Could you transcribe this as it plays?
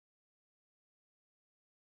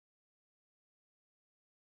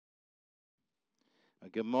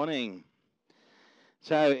Good morning.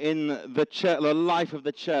 So in the church, the life of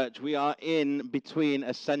the church, we are in between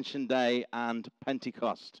Ascension Day and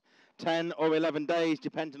Pentecost. 10 or 11 days,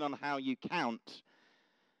 depending on how you count.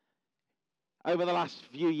 Over the last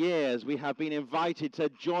few years, we have been invited to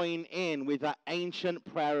join in with that ancient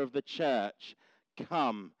prayer of the church,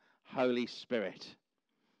 "Come, Holy Spirit.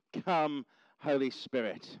 Come, Holy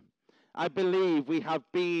Spirit." I believe we have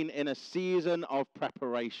been in a season of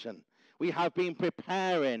preparation. We have been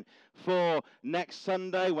preparing for next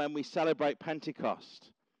Sunday when we celebrate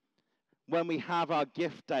Pentecost, when we have our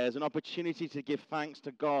gift day as an opportunity to give thanks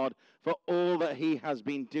to God for all that he has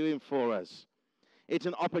been doing for us. It's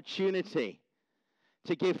an opportunity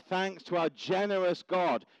to give thanks to our generous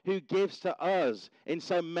God who gives to us in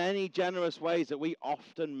so many generous ways that we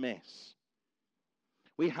often miss.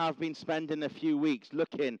 We have been spending a few weeks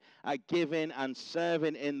looking at giving and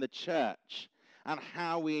serving in the church, and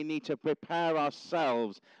how we need to prepare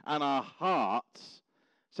ourselves and our hearts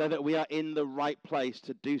so that we are in the right place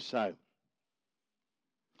to do so.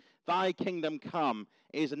 Thy kingdom come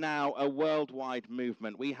is now a worldwide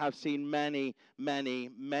movement. We have seen many, many,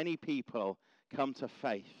 many people come to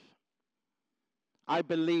faith. I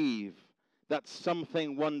believe that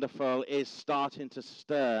something wonderful is starting to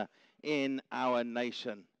stir in our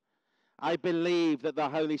nation. I believe that the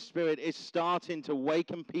Holy Spirit is starting to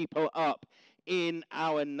waken people up in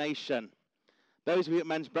our nation. Those of you at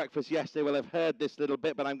men's breakfast yesterday will have heard this little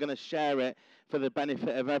bit, but I'm going to share it for the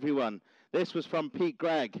benefit of everyone. This was from Pete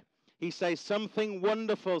Gregg. He says, "Something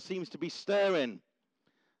wonderful seems to be stirring."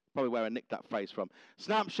 Probably where I nicked that phrase from.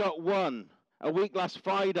 Snapshot 1, a week last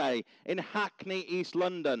Friday in Hackney, East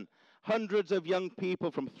London. Hundreds of young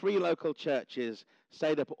people from 3 local churches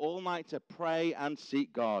stayed up all night to pray and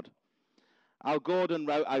seek God. Al Gordon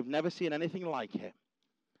wrote, "I've never seen anything like it.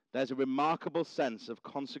 There's a remarkable sense of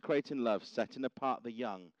consecrating love, setting apart the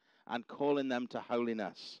young and calling them to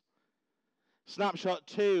holiness." Snapshot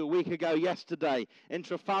 2, a week ago yesterday, in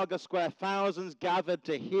Trafalgar Square, thousands gathered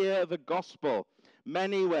to hear the gospel.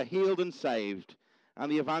 Many were healed and saved,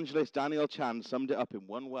 and the evangelist Daniel Chan summed it up in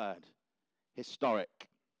one word: historic.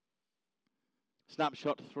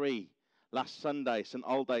 Snapshot 3, last Sunday, St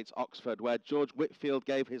Aldate's, Oxford, where George Whitfield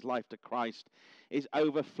gave his life to Christ, is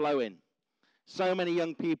overflowing. So many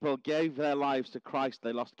young people gave their lives to Christ,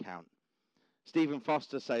 they lost count. Stephen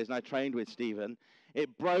Foster says, and I trained with Stephen,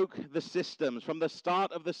 "It broke the systems. From the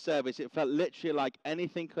start of the service, it felt literally like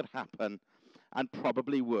anything could happen, and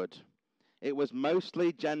probably would. It was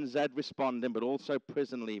mostly Gen Z responding, but also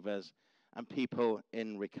prison leavers and people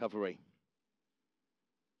in recovery."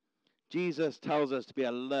 Jesus tells us to be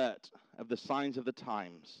alert of the signs of the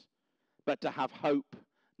times, but to have hope,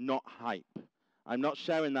 not hype. I'm not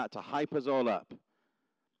sharing that to hype us all up.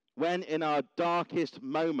 When in our darkest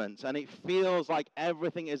moments and it feels like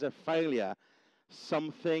everything is a failure,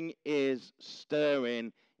 something is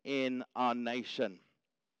stirring in our nation.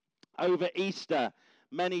 Over Easter,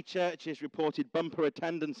 many churches reported bumper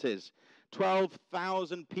attendances.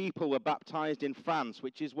 12,000 people were baptized in France,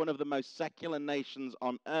 which is one of the most secular nations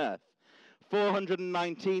on earth.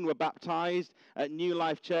 419 were baptized at New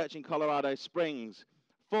Life Church in Colorado Springs.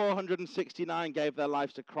 469 gave their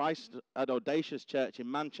lives to Christ at Audacious Church in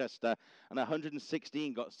Manchester, and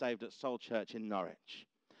 116 got saved at Soul Church in Norwich.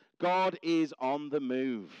 God is on the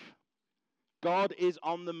move. God is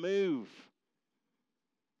on the move.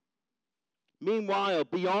 Meanwhile,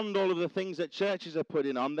 beyond all of the things that churches are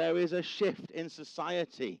putting on, there is a shift in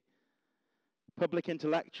society. Public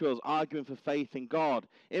intellectuals arguing for faith in God,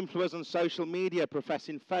 influencers on social media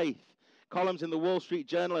professing faith, columns in the Wall Street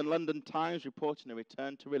Journal and London Times reporting a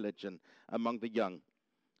return to religion among the young.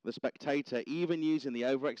 The Spectator even using the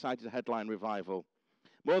overexcited headline "Revival."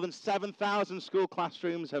 More than 7,000 school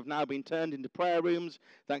classrooms have now been turned into prayer rooms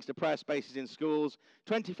thanks to prayer spaces in schools.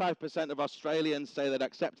 25% of Australians say they'd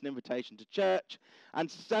accept an invitation to church, and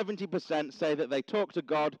 70% say that they talk to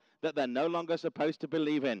God that they're no longer supposed to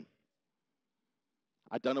believe in.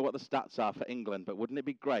 I don't know what the stats are for England, but wouldn't it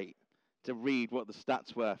be great to read what the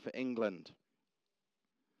stats were for England?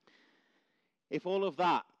 If all of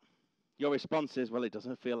that, your response is, "Well, it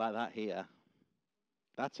doesn't feel like that here,"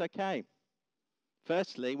 that's okay.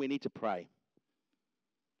 Firstly, we need to pray.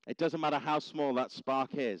 It doesn't matter how small that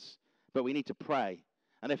spark is, but we need to pray.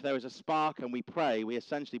 And if there is a spark and we pray, we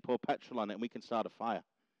essentially pour petrol on it and we can start a fire.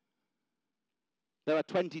 There are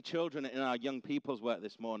 20 children in our young people's work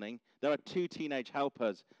this morning. There are 2 teenage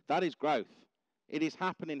helpers. That is growth. It is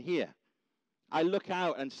happening here. I look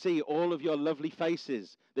out and see all of your lovely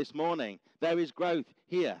faces this morning. There is growth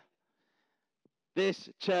here. This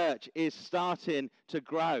church is starting to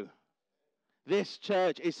grow. This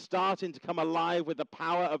church is starting to come alive with the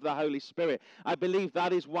power of the Holy Spirit. I believe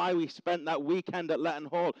that is why we spent that weekend at Letton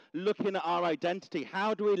Hall looking at our identity.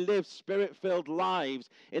 How do we live Spirit-filled lives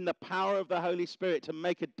in the power of the Holy Spirit to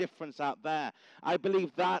make a difference out there? I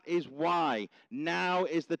believe that is why now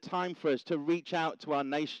is the time for us to reach out to our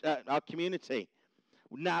nation, our community.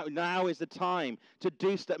 Now is the time to do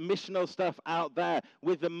missional stuff out there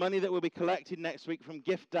with the money that will be collected next week from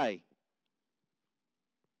Gift Day.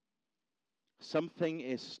 Something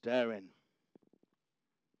is stirring.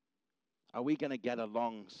 Are we going to get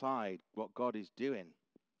alongside what God is doing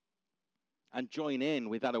and join in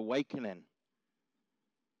with that awakening?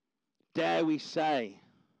 Dare we say,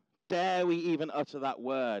 dare we even utter that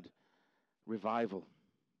word, revival?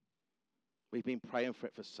 We've been praying for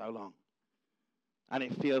it for so long. And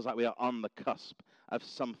it feels like we are on the cusp of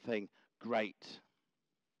something great.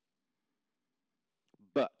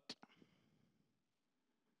 But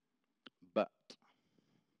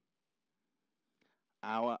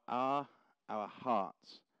are our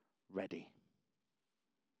hearts ready?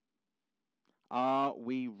 Are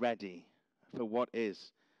we ready for what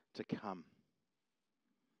is to come?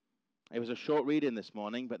 It was a short reading this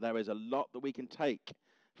morning, but there is a lot that we can take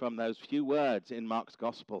from those few words in Mark's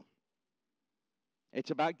gospel. It's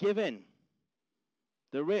about giving.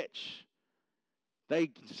 The rich, they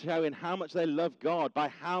showing how much they love God by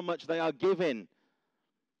how much they are giving.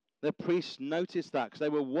 The priests noticed that because they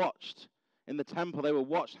were watched in the temple. They were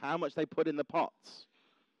watched how much they put in the pots.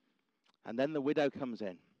 And then the widow comes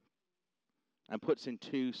in and puts in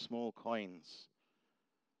 2 small coins.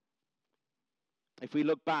 If we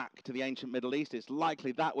look back to the ancient Middle East, it's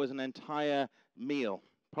likely that was an entire meal.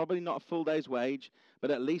 Probably not a full day's wage,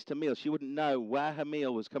 but at least a meal. She wouldn't know where her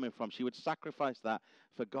meal was coming from. She would sacrifice that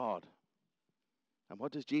for God. And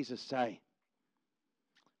what does Jesus say?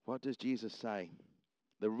 What does Jesus say?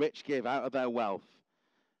 The rich give out of their wealth,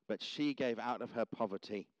 but she gave out of her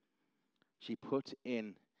poverty. She put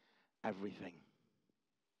in everything.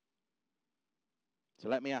 So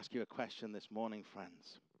let me ask you a question this morning,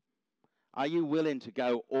 friends. Are you willing to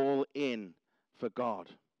go all in for God?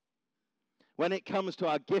 When it comes to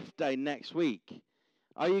our gift day next week,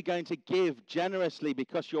 are you going to give generously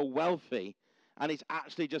because you're wealthy and it's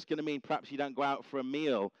actually just going to mean perhaps you don't go out for a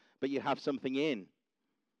meal, but you have something in?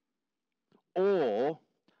 Or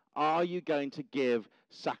are you going to give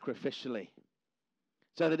sacrificially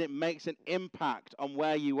so that it makes an impact on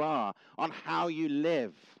where you are, on how you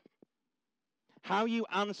live? How you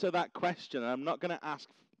answer that question, and I'm not going to ask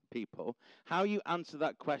people, how you answer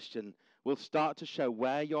that question will start to show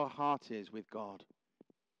where your heart is with God.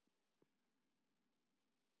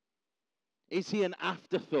 Is he an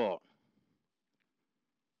afterthought?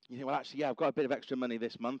 You think, well, actually, yeah, I've got a bit of extra money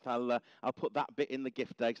this month. I'll put that bit in the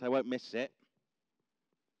gift day because I won't miss it.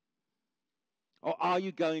 Or are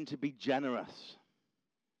you going to be generous?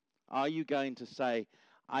 Are you going to say,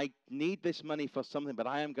 I need this money for something, but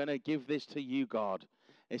I am going to give this to you, God,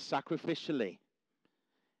 is sacrificially,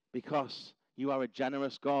 because you are a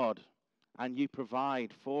generous God and you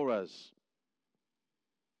provide for us.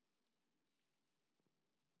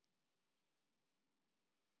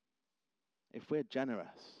 If we're generous,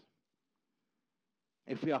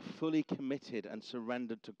 if we are fully committed and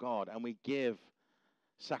surrendered to God and we give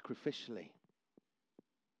sacrificially,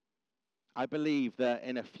 I believe that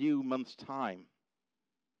in a few months' time,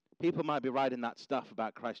 people might be writing that stuff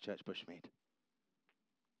about Christchurch Bushmead.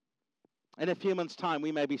 In a few months' time,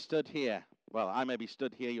 we may be stood here. Well, I may be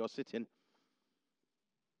stood here, you're sitting,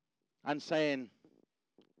 and saying,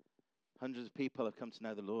 hundreds of people have come to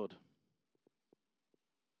know the Lord.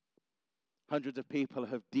 Hundreds of people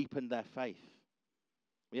have deepened their faith.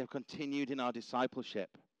 We have continued in our discipleship.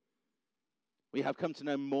 We have come to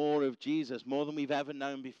know more of Jesus, more than we've ever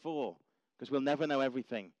known before, because we'll never know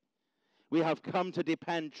everything. We have come to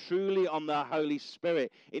depend truly on the Holy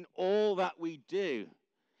Spirit in all that we do,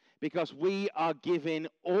 because we are giving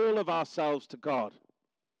all of ourselves to God.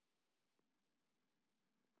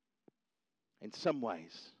 In some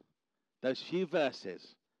ways, those few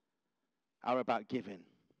verses are about giving,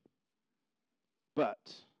 but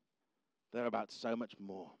they're about so much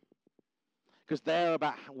more. Because they're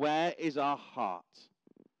about where is our heart?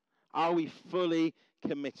 Are we fully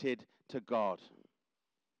committed to God?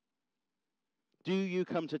 Do you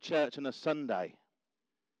come to church on a Sunday,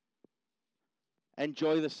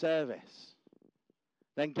 enjoy the service,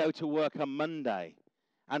 then go to work on Monday,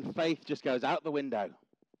 and faith just goes out the window?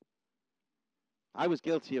 I was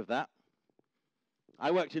guilty of that.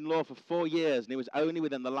 I worked in law for 4 years, and it was only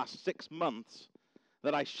within the last 6 months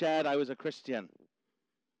that I shared I was a Christian.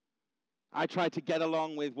 I tried to get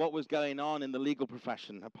along with what was going on in the legal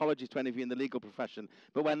profession. Apologies to any of you in the legal profession.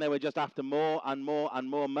 But when they were just after more and more and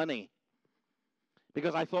more money,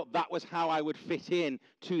 because I thought that was how I would fit in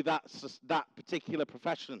to that particular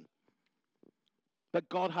profession. But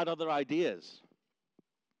God had other ideas.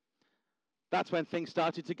 That's when things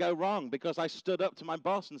started to go wrong, because I stood up to my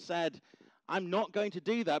boss and said, I'm not going to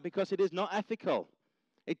do that because it is not ethical.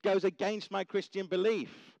 It goes against my Christian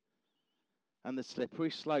belief. And the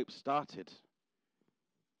slippery slope started,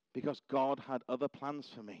 because God had other plans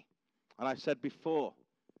for me. And I've said before,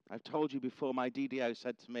 I've told you before, my DDO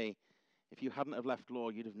said to me, if you hadn't have left law,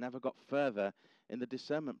 you'd have never got further in the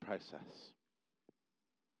discernment process.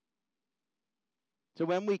 So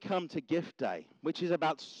when we come to gift day, which is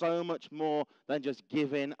about so much more than just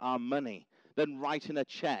giving our money, than writing a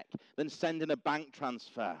check, than sending a bank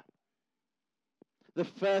transfer, the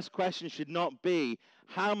first question should not be,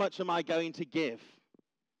 how much am I going to give?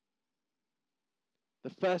 The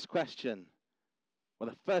first question, well,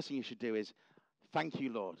 the first thing you should do is, thank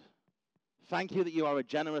you, Lord. Thank you that you are a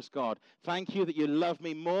generous God. Thank you that you love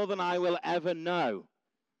me more than I will ever know.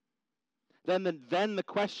 Then the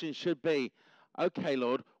question should be, okay,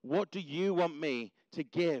 Lord, what do you want me to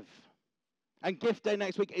give? And gift day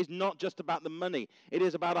next week is not just about the money. It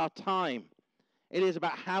is about our time. It is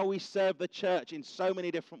about how we serve the church in so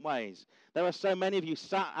many different ways. There are so many of you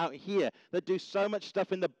sat out here that do so much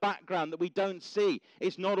stuff in the background that we don't see.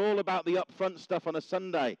 It's not all about the upfront stuff on a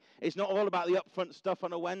Sunday. It's not all about the upfront stuff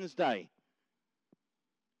on a Wednesday.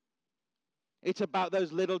 It's about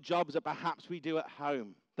those little jobs that perhaps we do at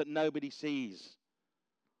home that nobody sees.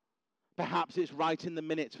 Perhaps it's writing the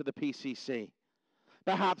minutes for the PCC.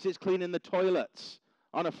 Perhaps it's cleaning the toilets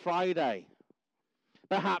on a Friday.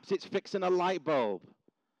 Perhaps it's fixing a light bulb.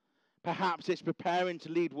 Perhaps it's preparing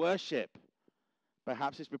to lead worship.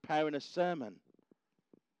 Perhaps it's preparing a sermon.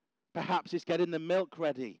 Perhaps it's getting the milk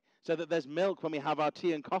ready so that there's milk when we have our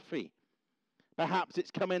tea and coffee. Perhaps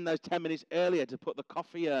it's coming those 10 minutes earlier to put the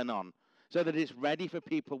coffee urn on so that it's ready for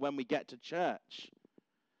people when we get to church.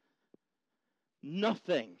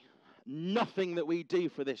 Nothing that we do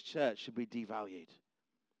for this church should be devalued.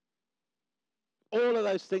 All of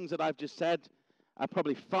those things that I've just said are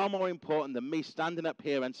probably far more important than me standing up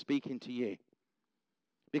here and speaking to you.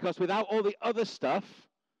 Because without all the other stuff,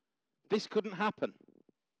 this couldn't happen.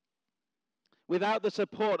 Without the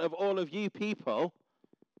support of all of you people,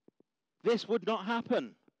 this would not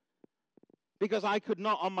happen. Because I could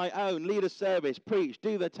not on my own lead a service, preach,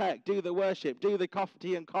 do the tech, do the worship, do the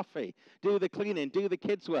tea and coffee, do the cleaning, do the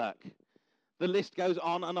kids' work. The list goes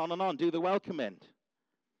on and on and on. Do the welcoming,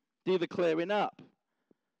 do the clearing up,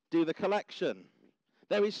 do the collection.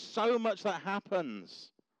 There is so much that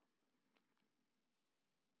happens.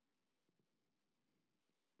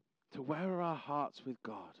 So where are our hearts with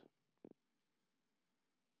God?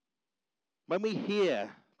 When we hear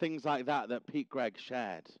things like that Pete Gregg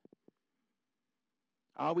shared,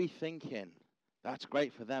 are we thinking, that's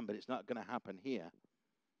great for them, but it's not going to happen here?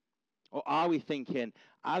 Or are we thinking,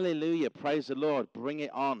 hallelujah, praise the Lord, bring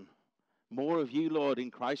it on. More of you, Lord,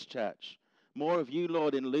 in Christchurch. More of you,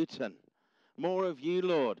 Lord, in Luton. More of you,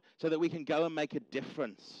 Lord, so that we can go and make a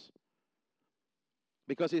difference.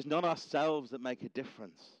 Because it's not ourselves that make a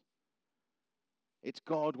difference. It's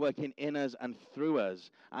God working in us and through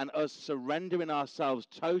us, and us surrendering ourselves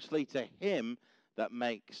totally to Him that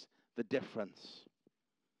makes the difference.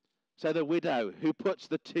 So the widow who puts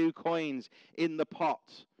the 2 coins in the pot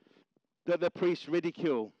that the priests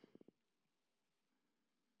ridicule,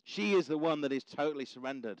 she is the one that is totally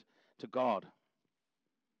surrendered to God.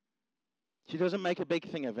 She doesn't make a big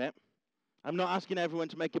thing of it. I'm not asking everyone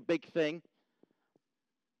to make a big thing.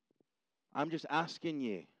 I'm just asking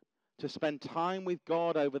you to spend time with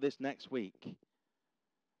God over this next week.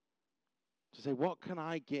 To say, what can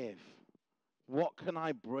I give? What can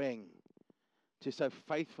I bring to so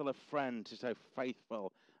faithful a friend, to so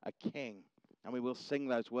faithful a king? And we will sing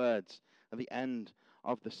those words at the end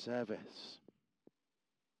of the service.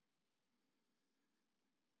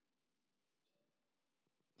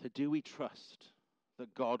 So do we trust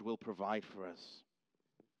that God will provide for us?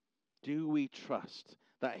 Do we trust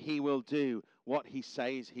that He will do what He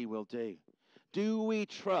says He will do? Do we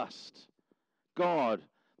trust God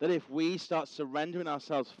that if we start surrendering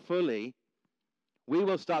ourselves fully, we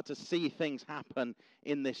will start to see things happen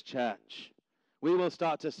in this church? We will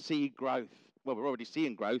start to see growth. Well, we're already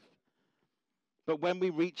seeing growth. But when we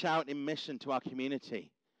reach out in mission to our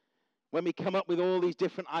community, when we come up with all these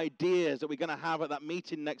different ideas that we're going to have at that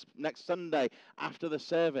meeting next Sunday after the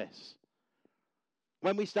service,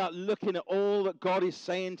 when we start looking at all that God is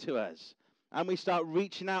saying to us, and we start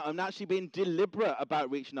reaching out and actually being deliberate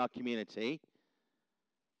about reaching our community,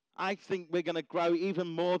 I think we're going to grow even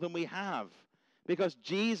more than we have, because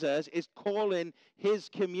Jesus is calling his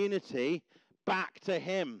community back to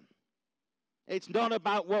him. It's not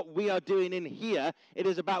about what we are doing in here. It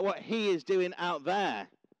is about what he is doing out there.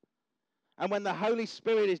 And when the Holy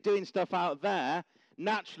Spirit is doing stuff out there,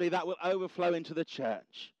 naturally that will overflow into the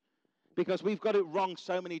church. Because we've got it wrong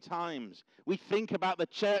so many times. We think about the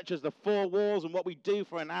church as the four walls and what we do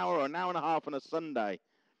for an hour or an hour and a half on a Sunday.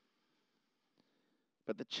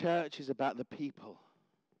 But the church is about the people.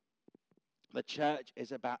 The church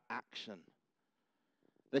is about action.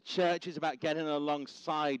 The church is about getting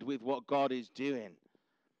alongside with what God is doing.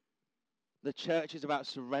 The church is about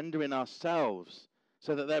surrendering ourselves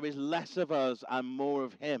so that there is less of us and more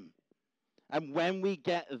of him. And when we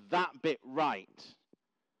get that bit right,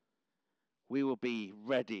 we will be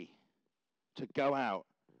ready to go out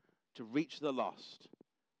to reach the lost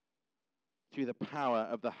through the power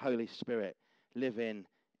of the Holy Spirit living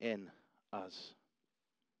in us.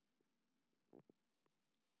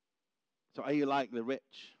 So are you like the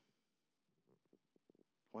rich,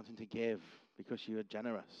 wanting to give because you are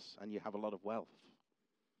generous and you have a lot of wealth?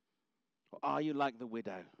 Or are you like the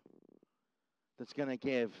widow that's going to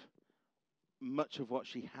give much of what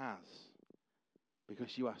she has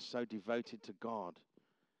because you are so devoted to God?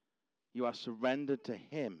 You are surrendered to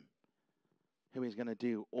him who is going to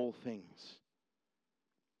do all things.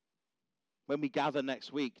 When we gather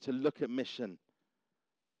next week to look at mission,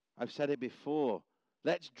 I've said it before,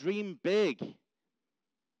 let's dream big,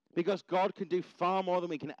 because God can do far more than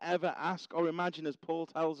we can ever ask or imagine, as Paul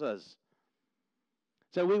tells us.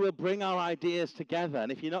 So we will bring our ideas together.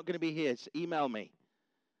 And if you're not going to be here, email me.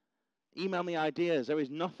 Email me ideas. There is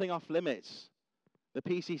nothing off limits. The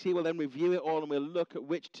PCC will then review it all, and we'll look at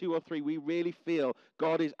which 2 or 3 we really feel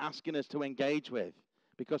God is asking us to engage with.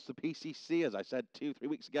 Because the PCC, as I said 2-3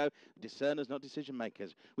 weeks ago, discerners, not decision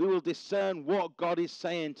makers. We will discern what God is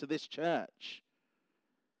saying to this church.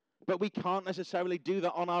 But we can't necessarily do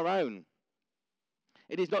that on our own.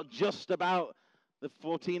 It is not just about the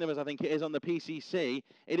 14 of us, I think it is, on the PCC.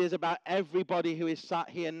 It is about everybody who is sat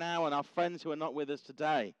here now and our friends who are not with us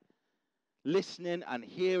today, listening and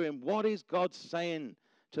hearing what is God saying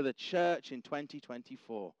to the church in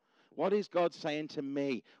 2024. What is God saying to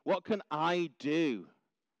me? What can I do?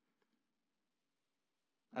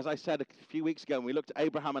 As I said a few weeks ago when we looked at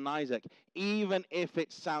Abraham and Isaac, even if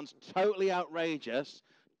it sounds totally outrageous,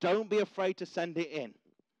 don't be afraid to send it in.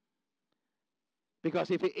 Because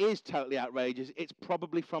if it is totally outrageous, it's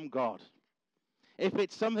probably from God. If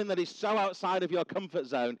it's something that is so outside of your comfort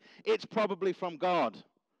zone, it's probably from God.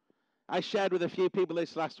 I shared with a few people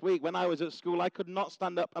this last week. When I was at school, I could not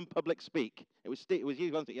stand up and public speak. It was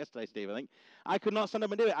you, wasn't it, yesterday, Steve, I think. I could not stand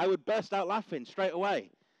up and do it. I would burst out laughing straight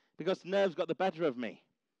away because the nerves got the better of me.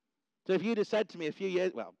 So if you'd have said to me a few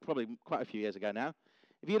years, well, probably quite a few years ago now,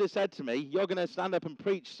 if you'd have said to me, you're going to stand up and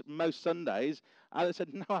preach most Sundays, I'd have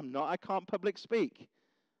said, no, I'm not. I can't public speak.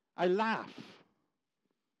 I laugh.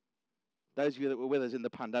 Those of you that were with us in the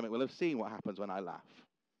pandemic will have seen what happens when I laugh.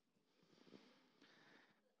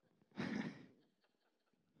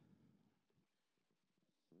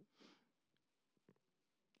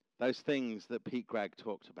 Those things that Pete Gregg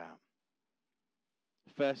talked about.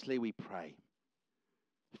 Firstly, we pray.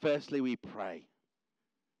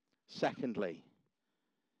 Secondly,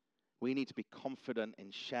 we need to be confident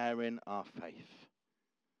in sharing our faith.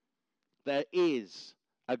 There is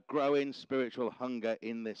a growing spiritual hunger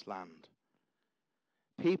in this land.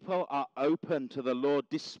 People are open to the Lord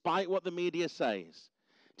despite what the media says,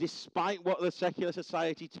 despite what the secular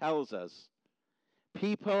society tells us.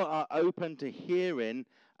 People are open to hearing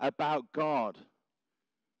about God.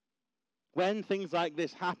 When things like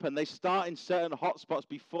this happen, they start in certain hotspots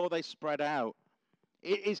before they spread out.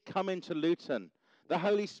 It is coming to Luton. The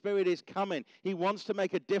Holy Spirit is coming. He wants to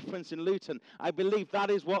make a difference in Luton. I believe that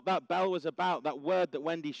is what that bell was about, that word that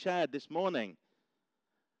Wendy shared this morning.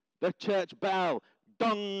 The church bell.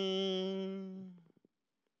 Dong!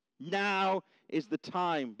 Now is the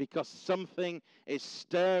time, because something is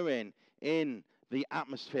stirring in the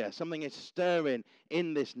atmosphere. Something is stirring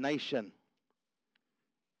in this nation.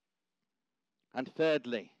 And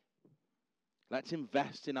thirdly, let's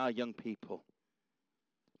invest in our young people.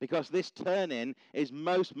 Because this turn-in is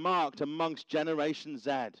most marked amongst Generation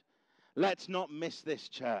Z. Let's not miss this,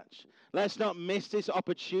 church. Let's not miss this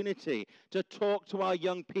opportunity to talk to our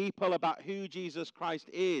young people about who Jesus Christ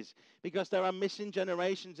is. Because there are missing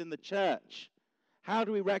generations in the church. How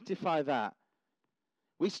do we rectify that?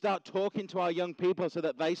 We start talking to our young people so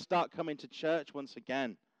that they start coming to church once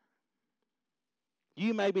again.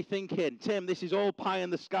 You may be thinking, Tim, this is all pie in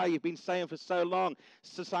the sky. You've been saying for so long.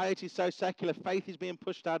 Society's so secular. Faith is being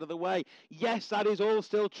pushed out of the way. Yes, that is all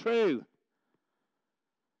still true.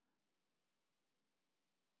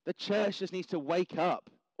 The church just needs to wake up.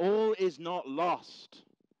 All is not lost.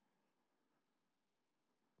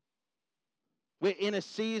 We're in a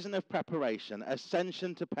season of preparation,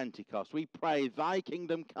 ascension to Pentecost. We pray, thy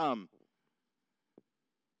kingdom come.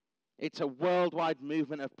 It's a worldwide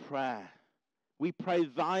movement of prayer. We pray,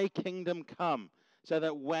 thy kingdom come, so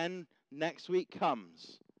that when next week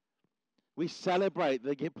comes, we celebrate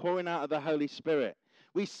the pouring out of the Holy Spirit.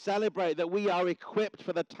 We celebrate that we are equipped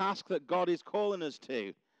for the task that God is calling us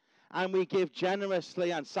to. And we give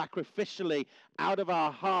generously and sacrificially out of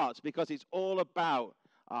our hearts, because it's all about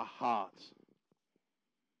our hearts.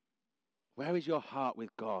 Where is your heart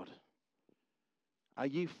with God? Are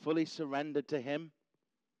you fully surrendered to him?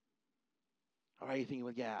 Or are you thinking,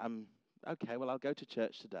 well, yeah, okay, well, I'll go to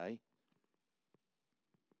church today.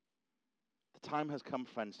 The time has come,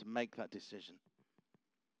 friends, to make that decision.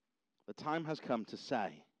 The time has come to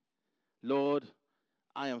say, Lord,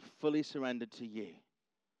 I am fully surrendered to you.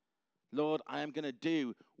 Lord, I am going to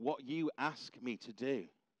do what you ask me to do.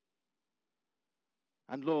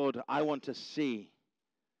 And Lord, I want to see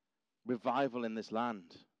revival in this land.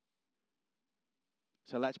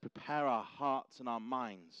 So let's prepare our hearts and our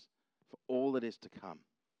minds for all that is to come.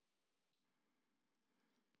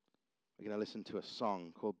 We're going to listen to a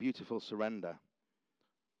song called Beautiful Surrender.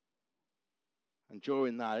 And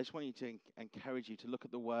during that, I just want you to encourage you to look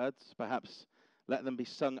at the words, perhaps let them be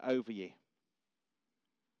sung over you.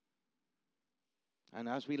 And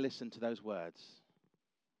as we listen to those words,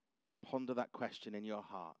 ponder that question in your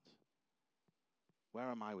heart. Where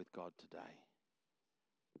am I with God today?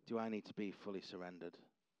 Do I need to be fully surrendered?